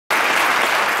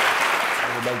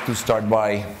like to start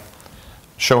by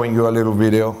showing you a little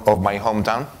video of my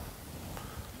hometown.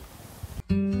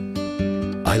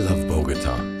 I love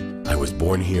Bogota. I was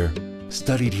born here,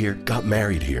 studied here, got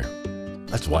married here.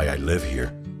 That's why I live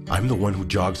here. I'm the one who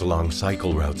jogs along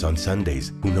cycle routes on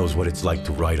Sundays, who knows what it's like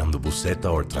to ride on the Buseta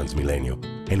or Transmilenio,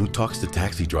 and who talks to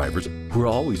taxi drivers who are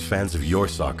always fans of your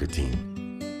soccer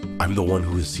team. I'm the one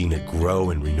who has seen it grow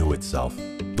and renew itself,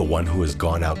 the one who has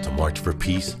gone out to march for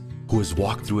peace, who has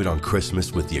walked through it on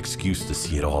Christmas with the excuse to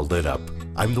see it all lit up.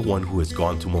 I'm the one who has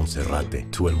gone to Monserrate,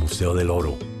 to El Museo del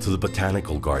Oro, to the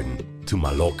Botanical Garden, to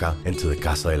Maloca, and to the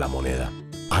Casa de la Moneda.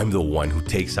 I'm the one who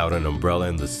takes out an umbrella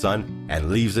in the sun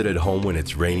and leaves it at home when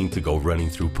it's raining to go running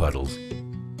through puddles.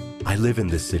 I live in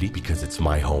this city because it's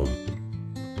my home.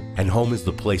 And home is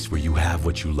the place where you have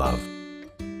what you love.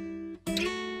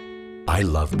 I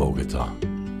love Bogota.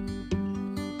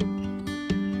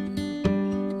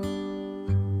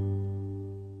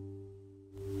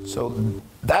 So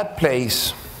that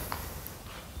place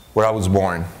where I was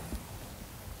born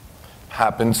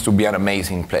happens to be an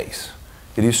amazing place.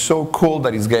 It is so cool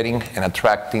that it's getting and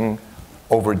attracting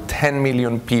over 10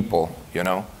 million people, you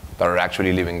know, that are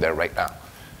actually living there right now.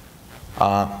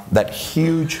 That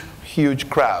huge, huge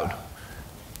crowd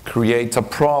creates a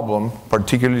problem,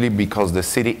 particularly because the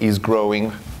city is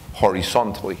growing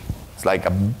horizontally. It's like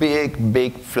a big,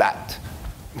 big flat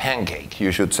pancake,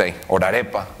 you should say, or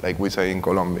arepa, like we say in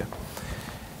Colombia.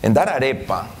 And that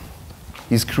arepa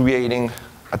is creating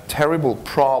a terrible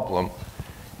problem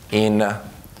in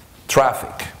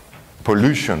traffic,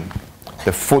 pollution.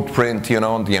 The footprint, you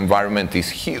know, on the environment is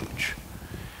huge.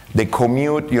 The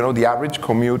commute, you know, the average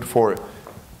commute for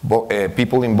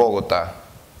people in Bogota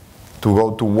to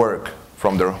go to work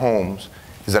from their homes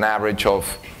is an average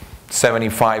of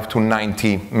 75 to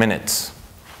 90 minutes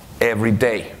every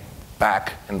day,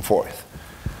 back and forth.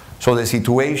 So the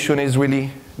situation is really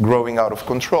growing out of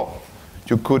control.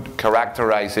 You could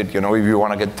characterize it, you know, if you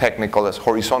want to get technical, as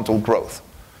horizontal growth.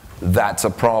 That's a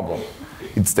problem.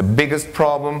 It's the biggest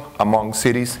problem among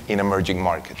cities in emerging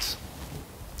markets.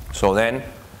 So then,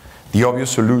 the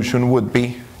obvious solution would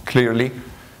be, clearly,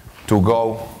 to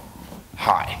go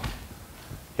high.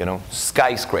 You know,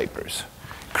 skyscrapers.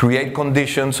 Create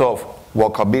conditions of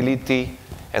walkability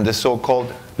and the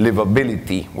so-called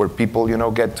livability, where people, you know,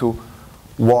 get to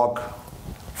walk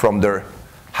from their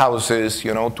houses,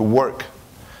 you know, to work,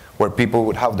 where people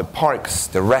would have the parks,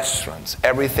 the restaurants,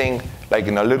 everything like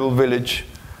in a little village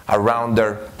around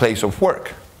their place of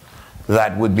work.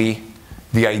 That would be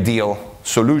the ideal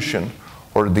solution,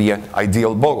 or the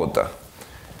ideal Bogota.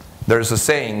 There's a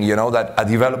saying, you know, that a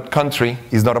developed country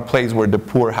is not a place where the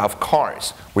poor have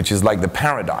cars, which is like the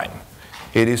paradigm.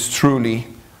 It is truly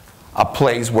a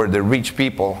place where the rich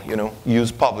people, you know,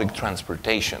 use public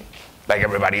transportation, like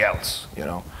everybody else, you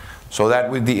know. So that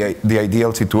would be the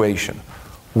ideal situation.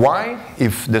 Why,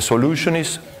 if the solution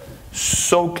is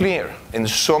so clear, and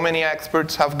so many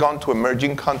experts have gone to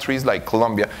emerging countries like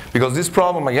Colombia, because this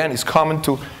problem, again, is common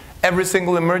to every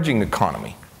single emerging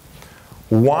economy.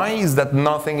 Why is that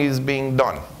nothing is being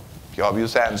done? The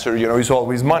obvious answer, you know, is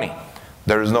always money.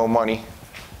 There is no money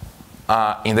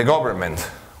in the government,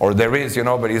 or there is, you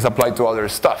know, but it's applied to other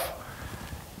stuff.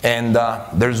 And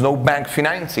there's no bank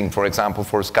financing, for example,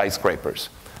 for skyscrapers.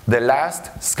 The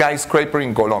last skyscraper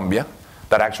in Colombia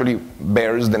that actually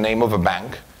bears the name of a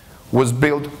bank was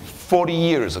built 40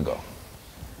 years ago.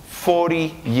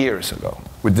 40 years ago,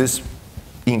 with this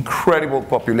incredible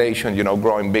population, you know,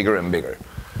 growing bigger and bigger.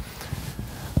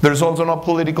 There's also no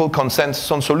political consensus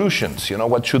on solutions, you know,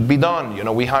 what should be done. You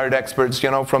know, we hired experts,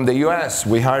 you know, from the US,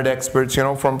 we hired experts, you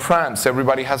know, from France.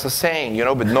 Everybody has a saying, you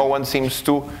know, but no one seems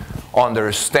to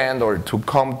understand or to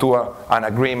come to an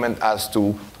agreement as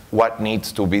to what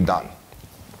needs to be done.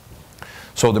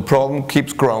 So the problem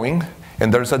keeps growing,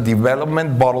 and there's a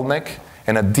development bottleneck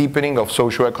and a deepening of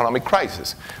socioeconomic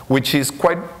crisis, which is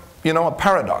quite, you know, a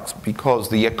paradox, because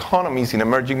the economies in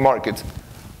emerging markets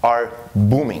are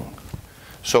booming.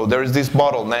 So there's this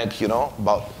bottleneck, you know,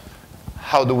 about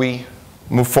how do we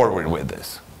move forward with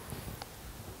this.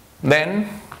 Then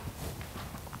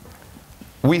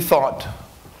we thought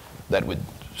that with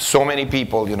so many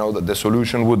people, you know, that the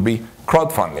solution would be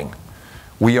crowdfunding.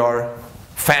 We are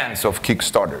fans of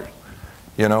Kickstarter.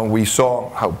 You know, we saw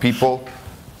how people,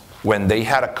 when they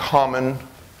had a common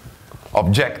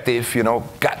objective, you know,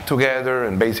 got together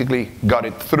and basically got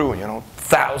it through, you know,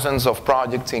 thousands of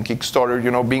projects in Kickstarter, you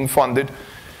know, being funded.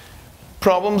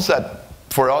 Problems that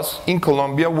for us in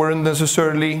Colombia weren't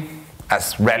necessarily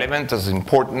as relevant, as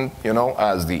important, you know,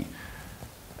 as the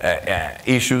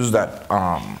issues that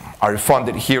are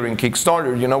funded here in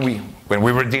Kickstarter. You know, when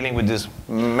we were dealing with these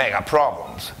mega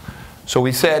problems, So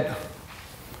we said,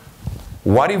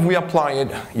 what if we apply it,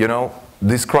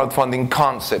 this crowdfunding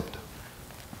concept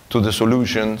to the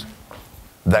solutions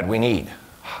that we need?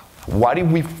 What if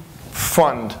we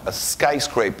fund a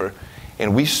skyscraper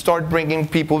and we start bringing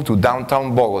people to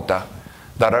downtown Bogota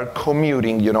that are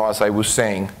commuting, as I was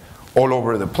saying, all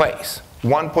over the place?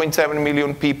 1.7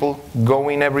 million people go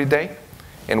in every day,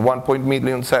 and 1.7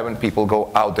 million people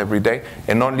go out every day,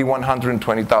 and only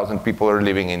 120,000 people are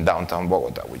living in downtown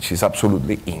Bogota, which is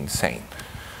absolutely insane.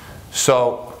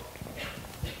 So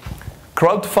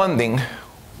crowdfunding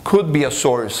could be a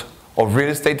source of real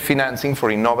estate financing for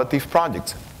innovative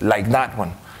projects, like that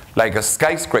one, like a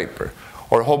skyscraper,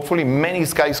 or hopefully many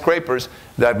skyscrapers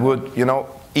that would,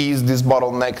 ease this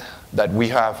bottleneck that we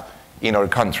have in our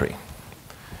country.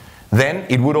 Then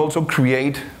it would also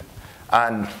create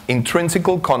an intrinsic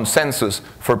consensus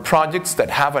for projects that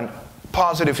have a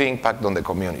positive impact on the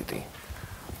community.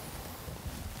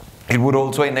 It would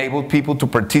also enable people to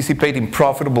participate in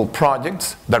profitable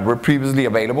projects that were previously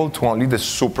available to only the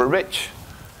super rich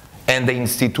and the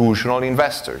institutional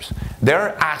investors. There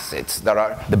are assets that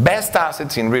are, the best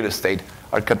assets in real estate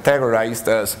are categorized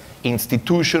as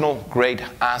institutional grade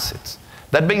assets.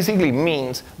 That basically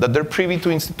means that they're privy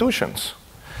to institutions.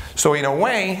 So in a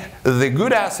way, the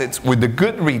good assets with the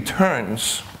good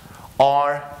returns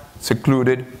are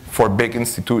secluded for big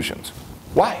institutions.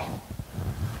 Why?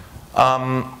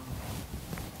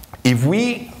 If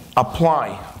we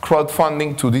apply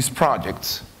crowdfunding to these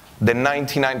projects, then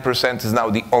 99% is now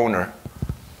the owner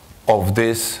of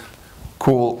this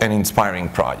cool and inspiring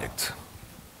project.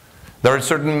 There are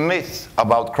certain myths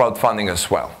about crowdfunding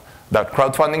as well, that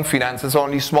crowdfunding finances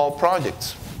only small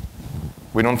projects.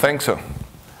 We don't think so,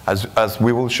 as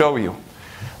we will show you.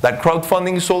 That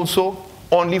crowdfunding is also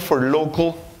only for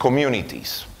local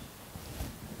communities.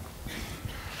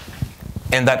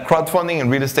 And that crowdfunding in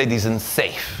real estate isn't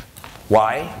safe.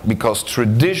 Why? Because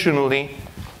traditionally,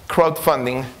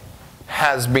 crowdfunding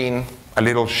has been a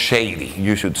little shady,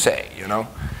 you should say,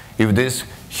 If these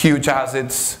huge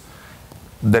assets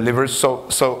deliver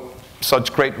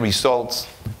such great results,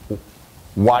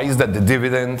 why is that the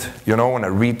dividend, on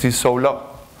a REIT is so low?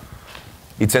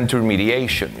 It's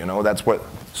intermediation, that's what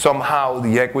somehow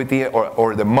the equity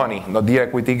or the money, not the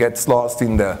equity, gets lost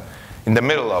in the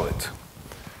middle of it.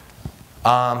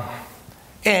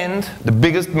 And the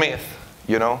biggest myth,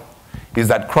 is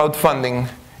that crowdfunding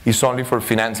is only for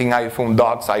financing iPhone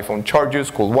docks, iPhone chargers,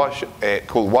 cool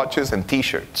watches, and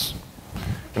T-shirts.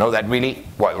 That really,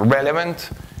 while relevant,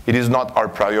 it is not our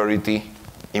priority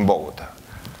in Bogota.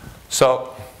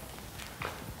 So,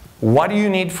 what do you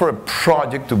need for a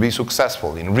project to be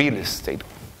successful in real estate,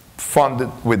 funded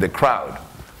with the crowd?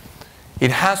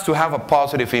 It has to have a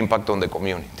positive impact on the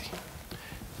community.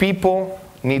 People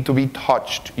need to be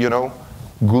touched,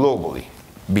 globally,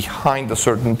 behind a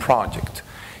certain project.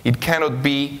 It cannot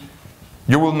be,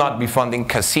 you will not be funding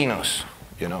casinos,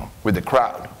 with the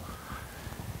crowd.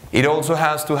 It also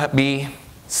has to be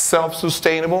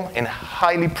self-sustainable and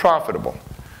highly profitable,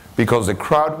 because the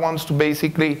crowd wants to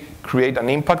basically create an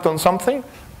impact on something,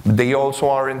 but they also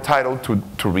are entitled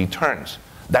to returns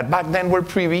that back then were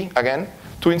privy, again,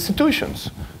 to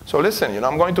institutions. So listen,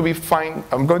 I'm going to be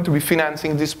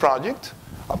financing this project.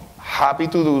 I'm happy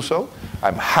to do so.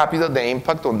 I'm happy that the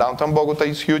impact on downtown Bogota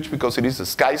is huge because it is a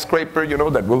skyscraper,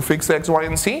 that will fix X, Y,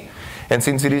 and Z. And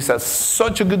since it is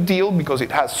such a good deal because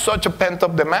it has such a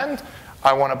pent-up demand,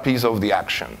 I want a piece of the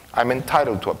action. I'm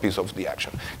entitled to a piece of the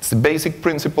action. It's the basic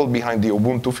principle behind the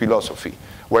Ubuntu philosophy.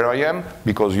 Where I am,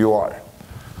 because you are.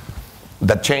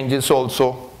 That changes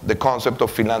also the concept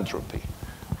of philanthropy.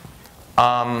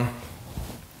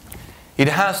 It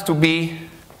has to be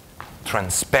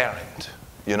transparent,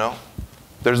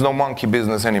 There's no monkey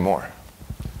business anymore.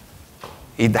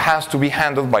 It has to be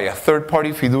handled by a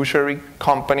third-party fiduciary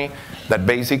company that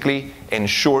basically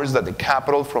ensures that the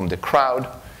capital from the crowd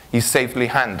is safely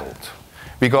handled.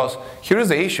 Because here's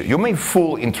the issue. You may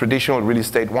fool in traditional real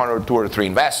estate 1 or 2 or 3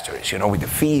 investors, with the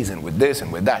fees and with this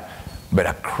and with that. But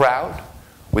a crowd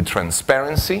with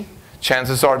transparency,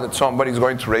 chances are that somebody's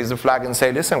going to raise the flag and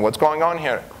say, listen, what's going on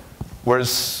here?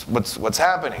 What's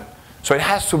happening? So it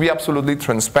has to be absolutely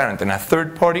transparent. And a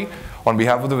third party, on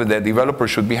behalf of the developer,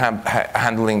 should be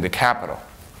handling the capital.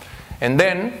 And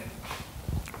then,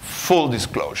 full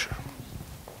disclosure.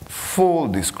 Full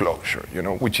disclosure,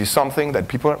 which is something that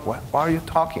people are, why are you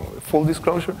talking about? Full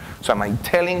disclosure? So am I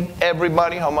telling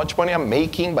everybody how much money I'm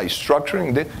making by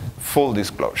structuring this? Full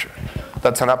disclosure.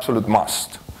 That's an absolute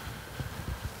must.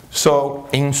 So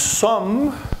in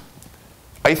sum,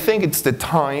 I think it's the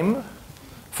time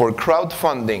for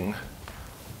crowdfunding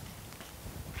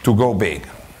to go big.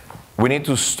 we need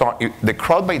to start, the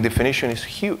crowd by definition is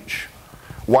huge.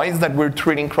 Why is that we're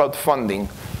treating crowdfunding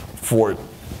for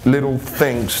little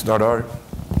things that are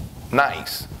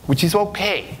nice, which is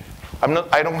okay.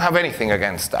 I don't have anything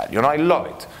against that. I love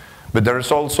it. But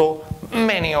there's also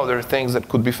many other things that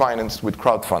could be financed with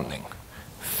crowdfunding.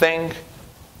 Think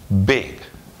big.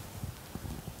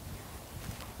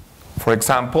 For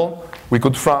example, we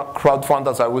could crowdfund,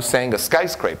 as I was saying, a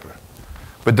skyscraper.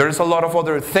 But there's a lot of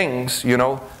other things,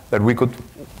 that we could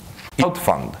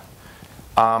crowdfund.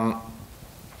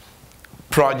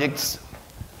 Projects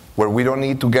where we don't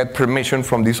need to get permission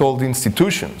from these old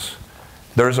institutions.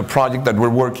 There's a project that we're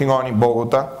working on in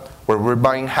Bogota where we're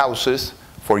buying houses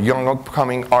for young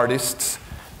upcoming artists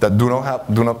that do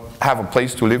not have a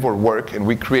place to live or work, and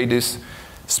we create these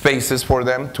spaces for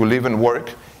them to live and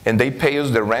work, and they pay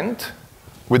us the rent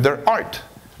with their art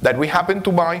that we happen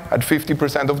to buy at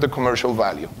 50% of the commercial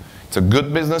value. It's a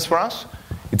good business for us,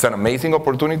 it's an amazing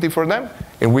opportunity for them,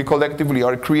 and we collectively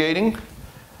are creating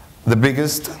the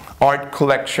biggest art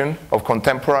collection of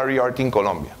contemporary art in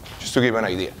Colombia, just to give an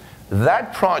idea.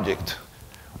 That project,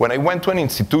 when I went to an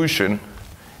institution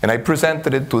and I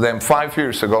presented it to them 5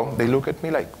 years ago, they look at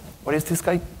me like, what is this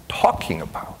guy talking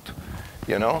about?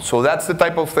 So that's the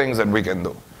type of things that we can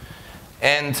do.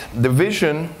 And the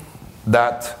vision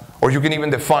that, or you can even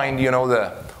define, the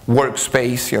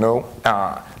workspace,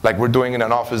 like we're doing in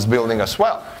an office building as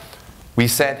well. We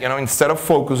said, instead of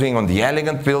focusing on the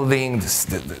elegant building,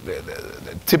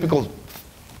 the typical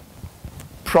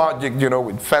project,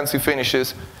 with fancy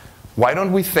finishes, why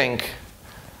don't we think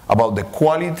about the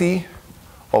quality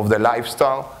of the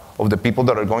lifestyle of the people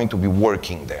that are going to be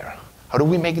working there? How do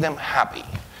we make them happy?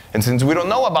 And since we don't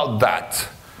know about that,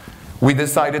 we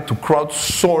decided to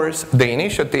crowdsource the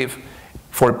initiative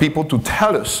for people to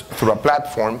tell us through a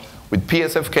platform with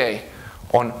PSFK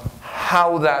on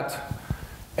how that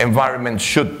environment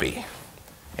should be.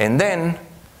 And then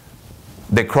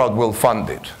the crowd will fund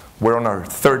it. We're on our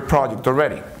 3rd project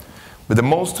already. But the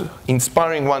most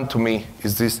inspiring one to me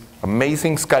is this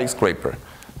amazing skyscraper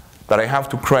that I have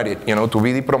to credit, to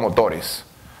BD Promotores,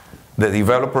 the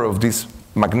developer of this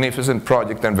magnificent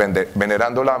project, and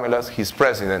Venerando Lamelas, his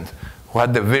president, who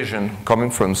had the vision coming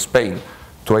from Spain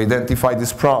to identify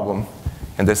this problem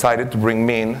and decided to bring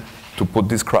me in to put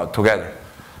this crowd together.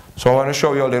 So I want to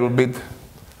show you a little bit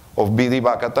of BD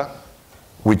Bacata,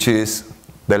 which is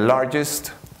the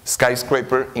largest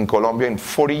skyscraper in Colombia in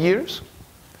 40 years.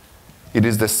 It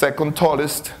is the 2nd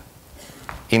tallest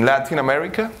in Latin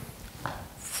America,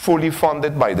 fully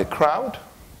funded by the crowd,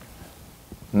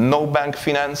 no bank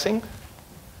financing,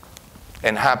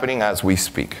 and happening as we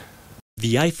speak.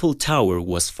 The Eiffel Tower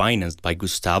was financed by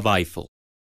Gustave Eiffel,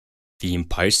 the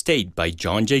Empire State by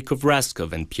John Jacob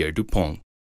Raskov and Pierre Dupont,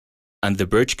 and the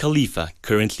Burj Khalifa,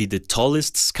 currently the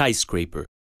tallest skyscraper,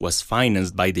 was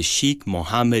financed by the Sheikh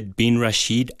Mohammed bin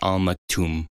Rashid Al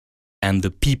Maktoum. And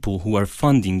the people who are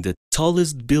funding the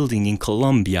tallest building in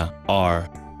Colombia are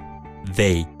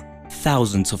they,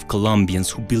 thousands of Colombians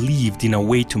who believed in a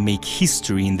way to make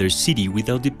history in their city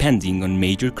without depending on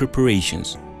major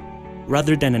corporations.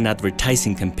 Rather than an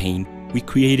advertising campaign, we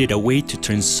created a way to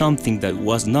turn something that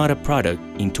was not a product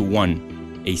into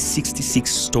one, a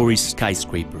 66-story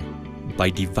skyscraper, by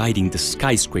dividing the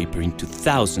skyscraper into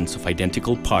thousands of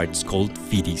identical parts called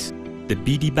vidis. The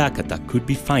BD Bacata could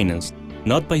be financed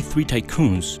not by 3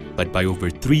 tycoons, but by over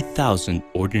 3,000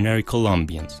 ordinary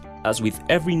Colombians. As with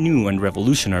every new and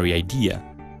revolutionary idea,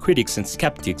 critics and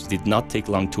skeptics did not take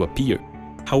long to appear.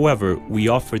 However, we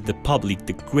offered the public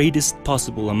the greatest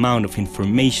possible amount of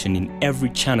information in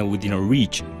every channel within our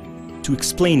reach to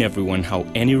explain everyone how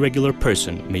any regular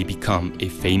person may become a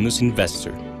famous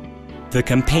investor. The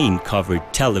campaign covered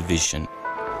television,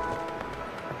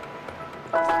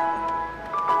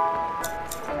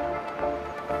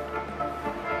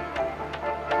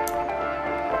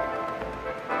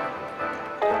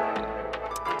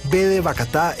 BD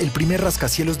Bacatá, el primer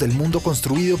rascacielos del mundo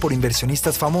construido por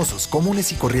inversionistas famosos,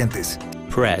 comunes y corrientes.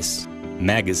 Press,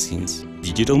 magazines,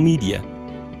 digital media,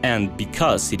 and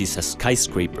because it is a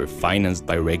skyscraper financed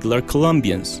by regular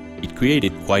Colombians, it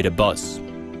created quite a buzz.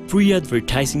 Free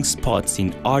advertising spots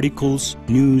in articles,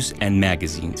 news, and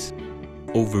magazines.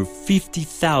 Over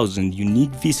 50,000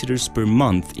 unique visitors per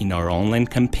month in our online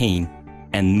campaign,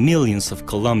 and millions of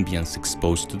Colombians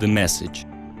exposed to the message.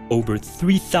 Over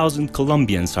 3,000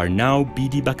 Colombians are now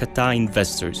BD Bacatá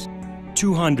investors.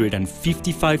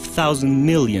 255,000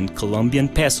 million Colombian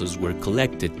pesos were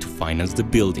collected to finance the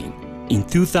building. In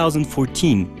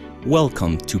 2014,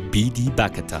 welcome to BD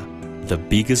Bacatá, the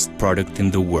biggest product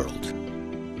in the world.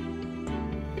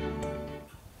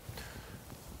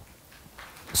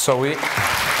 So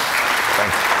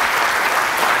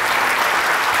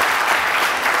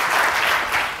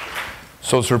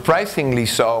So surprisingly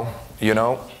so, you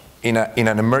know, in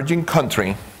an emerging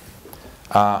country,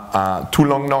 too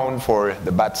long known for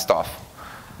the bad stuff,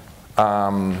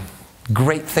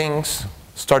 great things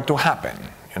start to happen.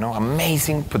 You know,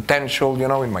 amazing potential, you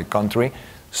know, in my country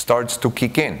starts to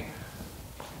kick in.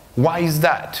 Why is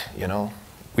that? You know,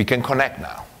 we can connect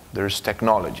now. There's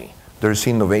technology, there's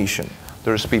innovation,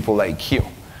 there's people like you.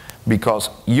 Because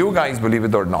you guys, believe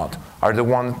it or not, are the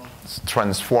ones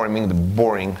transforming the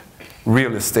boring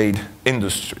real estate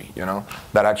industry, you know,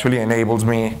 that actually enables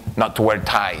me not to wear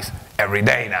ties every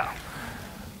day now.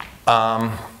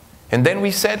 And then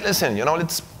we said, listen, you know,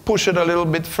 let's push it a little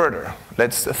bit further.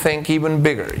 Let's think even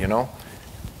bigger, you know.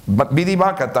 But BD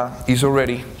Bacata is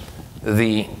already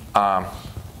the,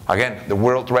 again, the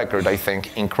world record, I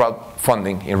think, in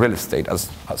crowdfunding in real estate, as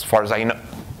far as I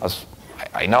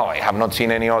know. I have not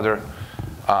seen any other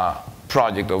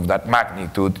project of that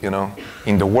magnitude, you know,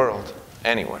 in the world,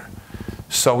 anywhere.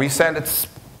 So we said, let's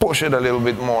push it a little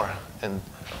bit more, and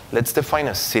let's define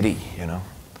a city, you know.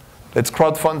 Let's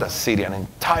crowdfund a city, an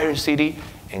entire city,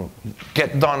 and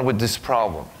get done with this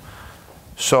problem.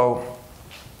 So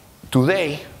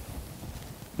today,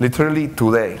 literally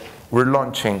today, we're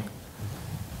launching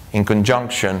in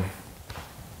conjunction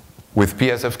with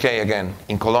PSFK again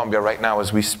in Colombia right now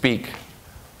as we speak,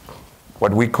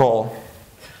 what we call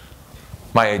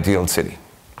My Ideal City,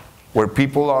 where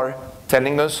people are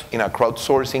telling us in a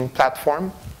crowdsourcing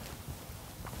platform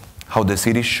how the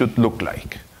city should look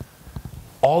like.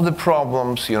 All the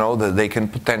problems, you know, that they can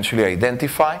potentially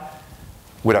identify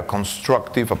with a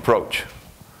constructive approach,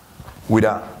 with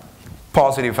a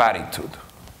positive attitude.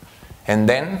 And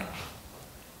then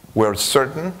we're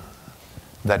certain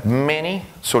that many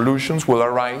solutions will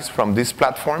arise from this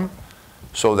platform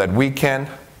so that we can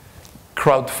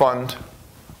crowdfund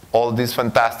all these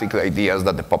fantastic ideas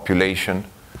that the population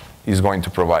is going to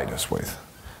provide us with.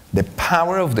 The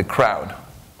power of the crowd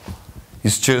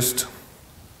is just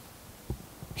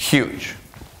huge.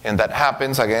 And that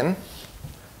happens, again,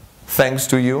 thanks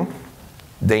to you,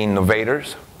 the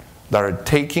innovators that are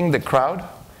taking the crowd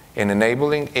and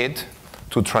enabling it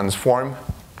to transform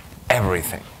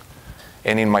everything.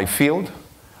 And in my field,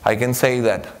 I can say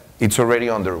that it's already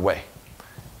underway.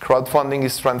 Crowdfunding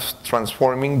is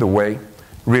transforming the way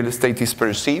real estate is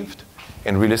perceived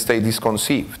and real estate is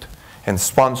conceived. And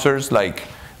sponsors like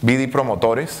BD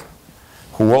Promotores,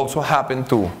 who also happen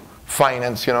to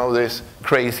finance, you know, these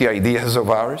crazy ideas of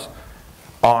ours,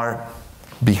 are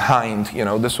behind, you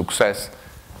know, the success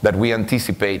that we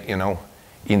anticipate, you know,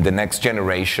 in the next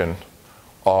generation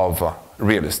of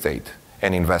real estate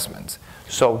and investments.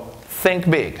 So think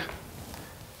big.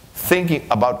 Thinking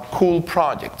about cool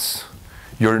projects.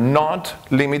 You're not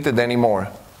limited anymore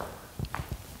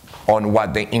on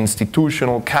what the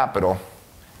institutional capital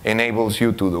enables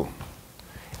you to do.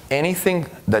 Anything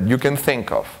that you can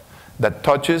think of that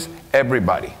touches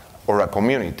everybody or a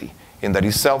community and that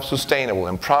is self-sustainable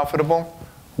and profitable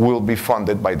will be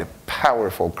funded by the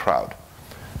powerful crowd.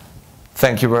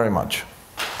 Thank you very much.